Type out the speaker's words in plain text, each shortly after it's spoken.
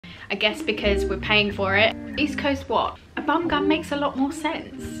I guess because we're paying for it. East Coast what? A bum gun makes a lot more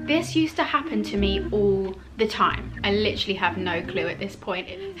sense. This used to happen to me all the time. I literally have no clue at this point.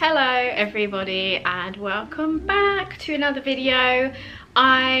 Hello everybody and welcome back to another video.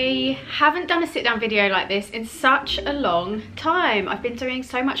 I haven't done a sit down video like this in such a long time. I've been doing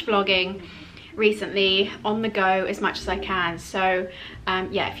so much vlogging recently, on the go as much as I can. So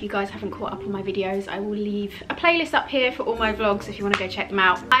yeah, if you guys haven't caught up on my videos, I will leave a playlist up here for all my vlogs if you want to go check them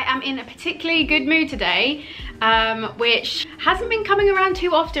out. I am in a particularly good mood today, which hasn't been coming around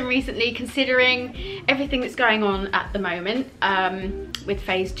too often recently considering everything that's going on at the moment with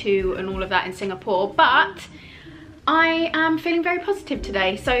phase 2 and all of that in Singapore, but I am feeling very positive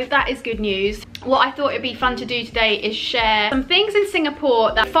today, so that is good news. What I thought it'd be fun to do today is share some things in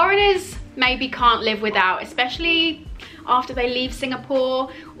Singapore that foreigners maybe can't live without, especially after they leave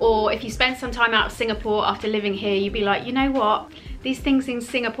Singapore, or if you spend some time out of Singapore after living here, you'd be like, you know what, these things in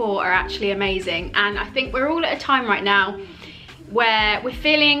Singapore are actually amazing. And I think we're all at a time right now where we're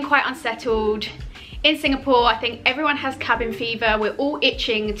feeling quite unsettled. In Singapore, I think everyone has cabin fever. We're all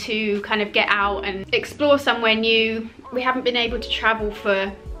itching to kind of get out and explore somewhere new. We haven't been able to travel for,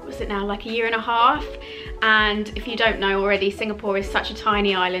 what's it now, like a year and a half. And if you don't know already, Singapore is such a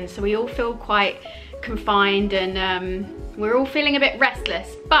tiny island, so we all feel quite confined and we're all feeling a bit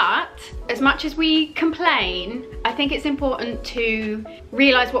restless. But as much as we complain, I think it's important to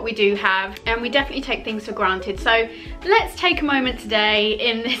realise what we do have, and we definitely take things for granted. So let's take a moment today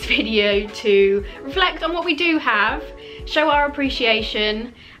in this video to reflect on what we do have, show our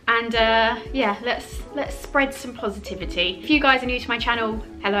appreciation, and yeah, let's spread some positivity. If you guys are new to my channel,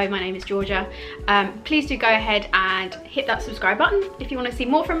 hello, my name is Georgia. Please do go ahead and hit that subscribe button if you want to see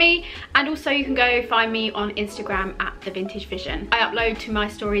more from me, and also you can go find me on Instagram at The Vintage Vision. I upload to my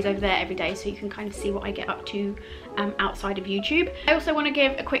stories over there every day, so you can kind of see what I get up to outside of YouTube. I also want to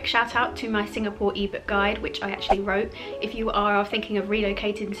give a quick shout out to my Singapore ebook guide, which I actually wrote. If you are thinking of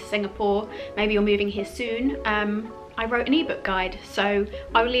relocating to Singapore, maybe you're moving here soon, I wrote an ebook guide, so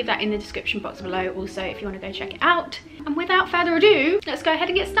I will leave that in the description box below also if you want to go check it out. And without further ado, let's go ahead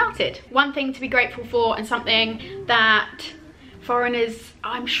and get started. One thing to be grateful for, and something that foreigners,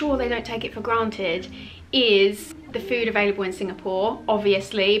 I'm sure they don't take it for granted, is the food available in Singapore,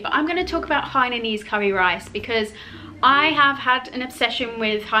 obviously, but I'm going to talk about Hainanese curry rice because I have had an obsession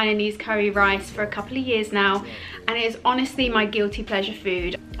with Hainanese curry rice for a couple of years now, and it is honestly my guilty pleasure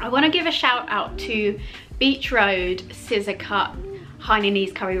food. I want to give a shout out to Beach Road scissor cut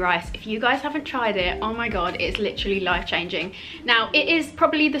Hainanese curry rice. If you guys haven't tried it, oh my god, it's literally life-changing. Now, it is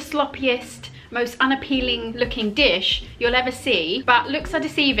probably the sloppiest, most unappealing looking dish you'll ever see, but looks are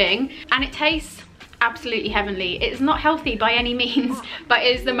deceiving, and it tastes absolutely heavenly. It's not healthy by any means, but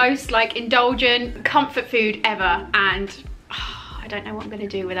it is the most like indulgent comfort food ever, and I don't know what I'm gonna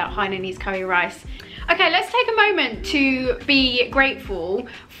do without Hainanese curry rice. Okay, let's take a moment to be grateful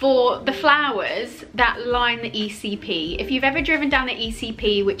for the flowers that line the ECP. If you've ever driven down the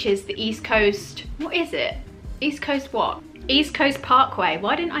ECP, which is the East Coast, what is it? East Coast what? East Coast Parkway.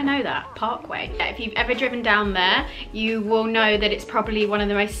 Why didn't I know that? Parkway. If you've ever driven down there, you will know that it's probably one of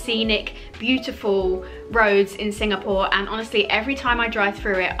the most scenic, beautiful roads in Singapore, and honestly every time I drive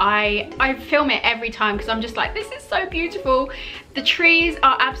through it, I film it every time because I'm just like, this is so beautiful. The trees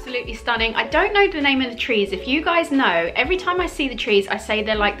are absolutely stunning. I don't know the name of the trees. If you guys know, every time I see the trees, I say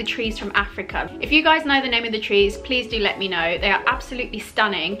they're like the trees from Africa. If you guys know the name of the trees, please do let me know. They are absolutely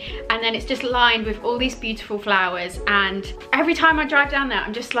stunning, and then it's just lined with all these beautiful flowers, and every time I drive down there,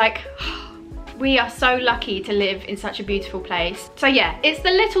 I'm just like, we are so lucky to live in such a beautiful place. So yeah, it's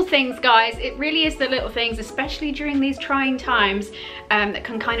the little things, guys. It really is the little things, especially during these trying times, that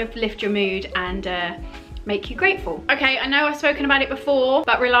can kind of lift your mood and make you grateful. Okay, I know I've spoken about it before,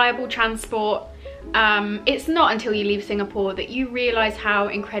 but reliable transport. It's not until you leave Singapore that you realise how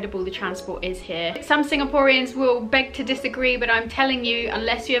incredible the transport is here. Some Singaporeans will beg to disagree, but I'm telling you,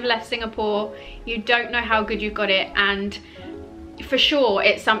 unless you have left Singapore, you don't know how good you've got it. And for sure,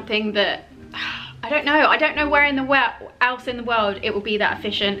 it's something that I don't know where else in the world it will be that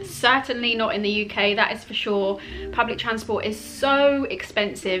efficient. Certainly not in the UK, that is for sure. Public transport is so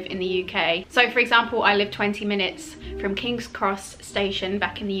expensive in the UK. So for example, I live 20 minutes from King's Cross station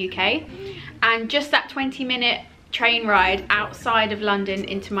back in the UK, and just that 20-minute train ride outside of London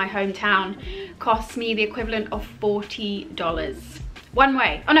into my hometown costs me the equivalent of $40 one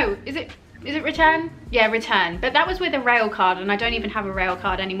way. Oh no, is it return? Yeah, return, but that was with a rail card, and I don't even have a rail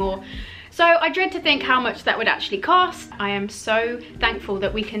card anymore. So I dread to think how much that would actually cost. I am so thankful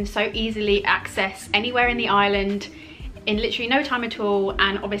that we can so easily access anywhere in the island in literally no time at all,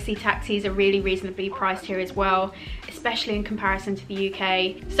 and obviously taxis are really reasonably priced here as well, especially in comparison to the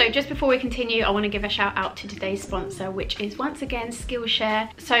UK. So just before we continue, I want to give a shout out to today's sponsor, which is once again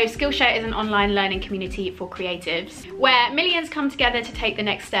Skillshare. So Skillshare is an online learning community for creatives where millions come together to take the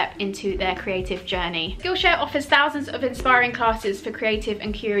next step into their creative journey. Skillshare offers thousands of inspiring classes for creative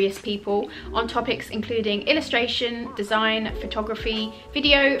and curious people on topics including illustration, design, photography,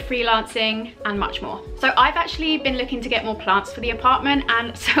 video, freelancing, and much more. So I've actually been looking to get more plants for the apartment,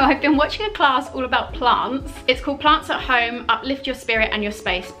 and so I've been watching a class all about plants. It's called Plants at Home, Uplift Your Spirit and Your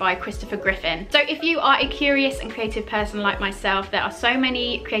Space by Christopher Griffin. So if you are a curious and creative person like myself, there are so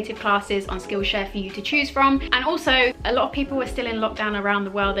many creative classes on Skillshare for you to choose from. And also, a lot of people are still in lockdown around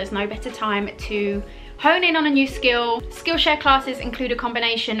the world. There's no better time to hone in on a new skill. Skillshare classes include a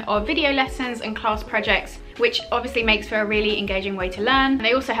combination of video lessons and class projects, which obviously makes for a really engaging way to learn. And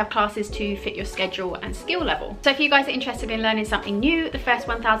they also have classes to fit your schedule and skill level. So if you guys are interested in learning something new, the first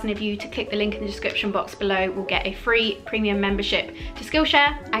 1,000 of you to click the link in the description box below will get a free premium membership to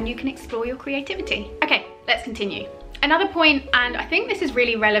Skillshare, and you can explore your creativity. Okay, let's continue. Another point, and I think this is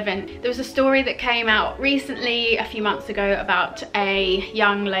really relevant, there was a story that came out recently, a few months ago, about a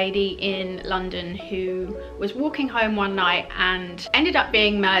young lady in London who was walking home one night and ended up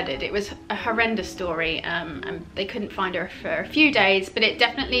being murdered. It was a horrendous story, and they couldn't find her for a few days, but it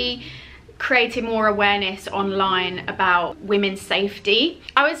definitely created more awareness online about women's safety.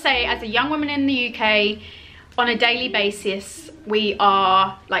 I would say, as a young woman in the UK, on a daily basis, we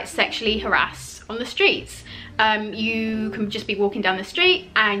are like sexually harassed on the streets. You can just be walking down the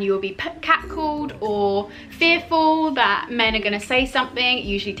street and you will be catcalled or fearful that men are going to say something. It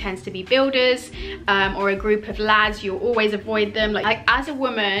usually tends to be builders or a group of lads. You'll always avoid them. Like as a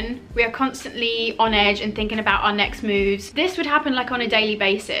woman, we are constantly on edge and thinking about our next moves. This would happen like on a daily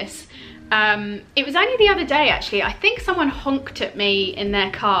basis. It was only the other day actually, I think someone honked at me in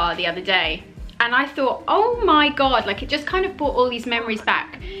their car the other day, and I thought, oh my god, like it just kind of brought all these memories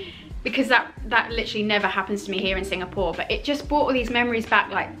back, because that literally never happens to me here in Singapore, but it just brought all these memories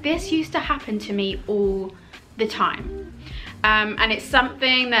back. Like, this used to happen to me all the time. And it's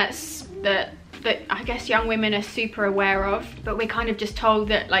something that I guess young women are super aware of, but we're kind of just told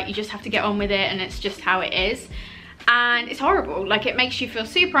that like you just have to get on with it and it's just how it is. And it's horrible. Like, it makes you feel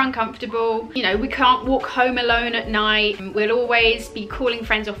super uncomfortable. You know, we can't walk home alone at night. We'll always be calling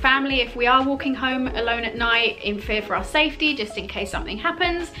friends or family if we are walking home alone at night, in fear for our safety, just in case something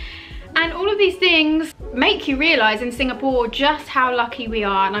happens. And all of these things make you realise in Singapore just how lucky we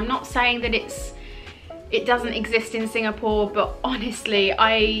are. And I'm not saying that it doesn't exist in Singapore, but honestly,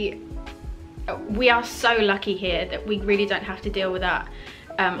 we are so lucky here that we really don't have to deal with that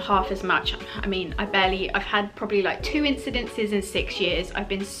half as much. I mean, I've had probably like 2 incidences in 6 years. I've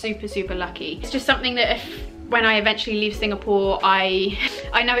been super lucky. It's just something that when I eventually leave Singapore, I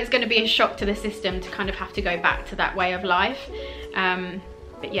know it's going to be a shock to the system to kind of have to go back to that way of life.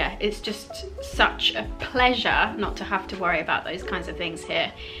 But yeah, it's just such a pleasure not to have to worry about those kinds of things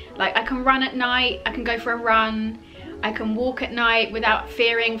here. Like, I can run at night, I can go for a run, I can walk at night without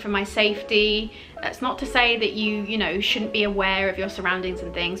fearing for my safety. That's not to say that you know, shouldn't be aware of your surroundings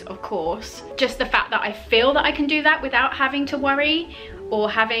and things, of course. Just the fact that I feel that I can do that without having to worry, or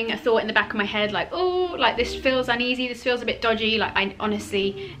having a thought in the back of my head like, oh, like this feels uneasy, this feels a bit dodgy. Like, I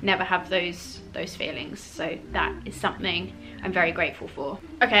honestly never have those feelings. So that is something I'm very grateful for.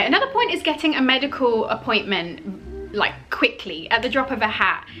 Okay, another point is getting a medical appointment like quickly, at the drop of a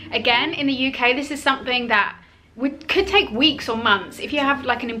hat. Again, in the UK, this is something that could take weeks or months. If you have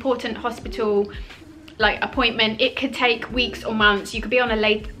like an important hospital like appointment, it could take weeks or months. You could be on a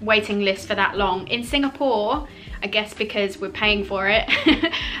late waiting list for that long. In Singapore, I guess because we're paying for it,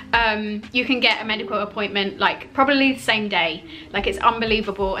 you can get a medical appointment like probably the same day. Like, it's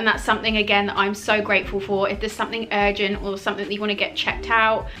unbelievable, and that's something again that I'm so grateful for. If there's something urgent or something that you want to get checked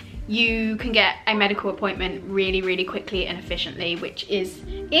out, you can get a medical appointment really quickly and efficiently, which is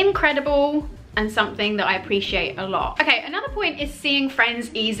incredible and something that I appreciate a lot. Okay, another point is seeing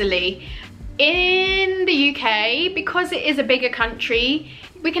friends easily. In the UK, because it is a bigger country,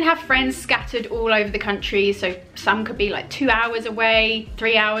 we can have friends scattered all over the country. So some could be like 2 hours away,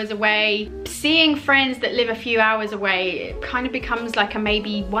 3 hours away. Seeing friends that live a few hours away, it kind of becomes like a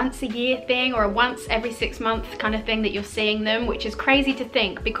maybe once a year thing, or a once every 6 months kind of thing that you're seeing them, which is crazy to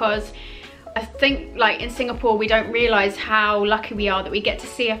think, because I think like in Singapore we don't realise how lucky we are that we get to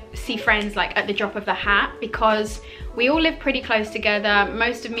see friends like at the drop of the hat, because we all live pretty close together.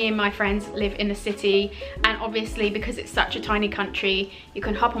 Most of me and my friends live in the city, and obviously because it's such a tiny country, you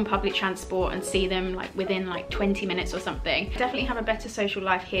can hop on public transport and see them like within like 20 minutes or something. I definitely have a better social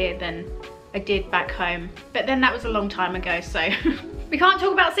life here than I did back home, but then that was a long time ago, so We can't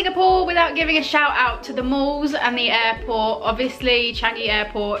talk about Singapore without giving a shout out to the malls and the airport. Obviously, Changi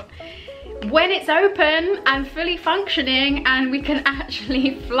Airport, when it's open and fully functioning and we can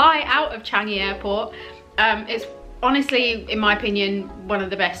actually fly out of Changi Airport, it's honestly, in my opinion, one of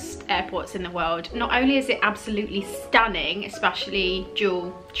the best airports in the world. Not only is it absolutely stunning, especially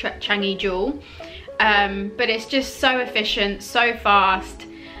Changi Jewel, but it's just so efficient, so fast,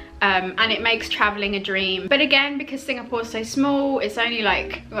 and it makes traveling a dream. But again, because Singapore's so small, it's only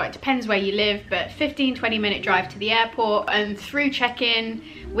like, well, it depends where you live, but 15-20 minute drive to the airport, and through check-in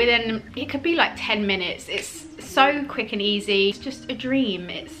within, it could be like 10 minutes. It's so quick and easy. It's just a dream.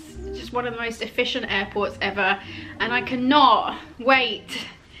 It's just one of the most efficient airports ever, and I cannot wait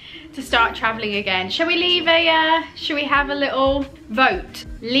to start traveling again. Shall we have a little vote?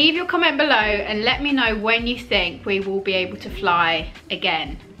 Leave your comment below and let me know when you think we will be able to fly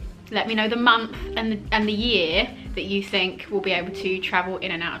again. Let me know the month and the year that you think we'll be able to travel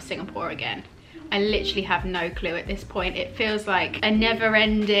in and out of Singapore again. I literally have no clue at this point. It feels like a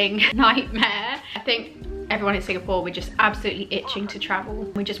never-ending nightmare. I think everyone in Singapore, we're just absolutely itching to travel.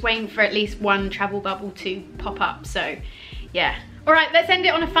 We're just waiting for at least one travel bubble to pop up, so yeah. All right, let's end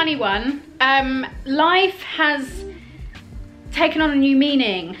it on a funny one. Life has taken on a new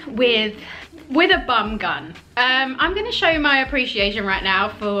meaning with a bum gun. I'm gonna show my appreciation right now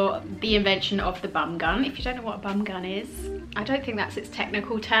for the invention of the bum gun. If you don't know what a bum gun is, I don't think that's its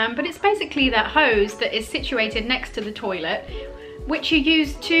technical term, but it's basically that hose that is situated next to the toilet, which you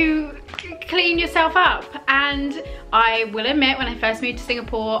use to clean yourself up. And I will admit, when I first moved to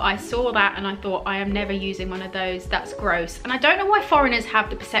Singapore, I saw that and I thought, I am never using one of those, that's gross. And I don't know why foreigners have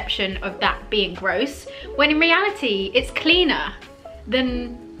the perception of that being gross, when in reality, it's cleaner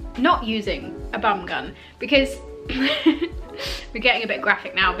than not using a bum gun. Because, we're getting a bit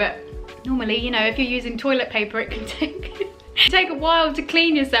graphic now, but normally, you know, if you're using toilet paper, it can take a while to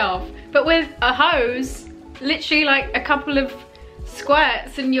clean yourself. But with a hose, literally like a couple of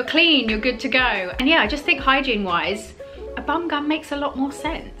squirts and you're clean, you're good to go. And yeah, I just think hygiene wise, a bum gun makes a lot more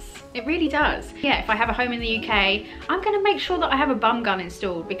sense. It really does. Yeah, if I have a home in the UK, I'm gonna make sure that I have a bum gun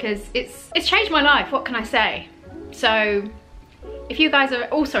installed, because it's changed my life, what can I say? So if you guys are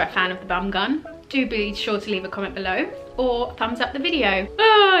also a fan of the bum gun, do be sure to leave a comment below or thumbs up the video.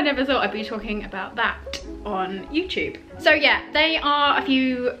 Oh, I never thought I'd be talking about that on YouTube. So yeah, they are a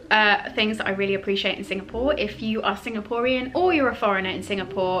few things that I really appreciate in Singapore. If you are Singaporean or you're a foreigner in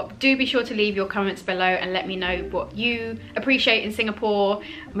Singapore, do be sure to leave your comments below and let me know what you appreciate in Singapore,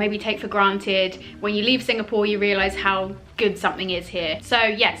 maybe take for granted. When you leave Singapore, you realize how good something is here. So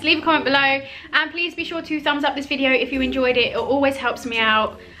yes, leave a comment below, and please be sure to thumbs up this video if you enjoyed it. It always helps me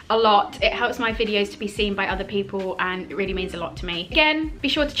out a lot. It helps my videos to be seen by other people, and it really means a lot to me. Again, be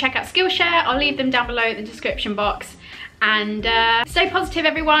sure to check out Skillshare. I'll leave them down below in the description box. And stay positive,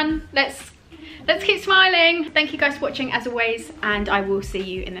 everyone. Let's keep smiling. Thank you guys for watching as always, and I will see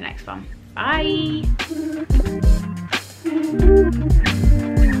you in the next one. Bye.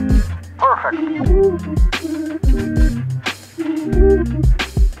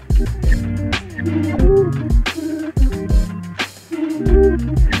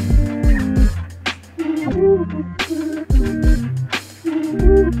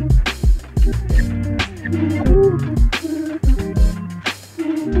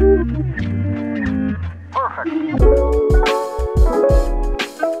 Perfect.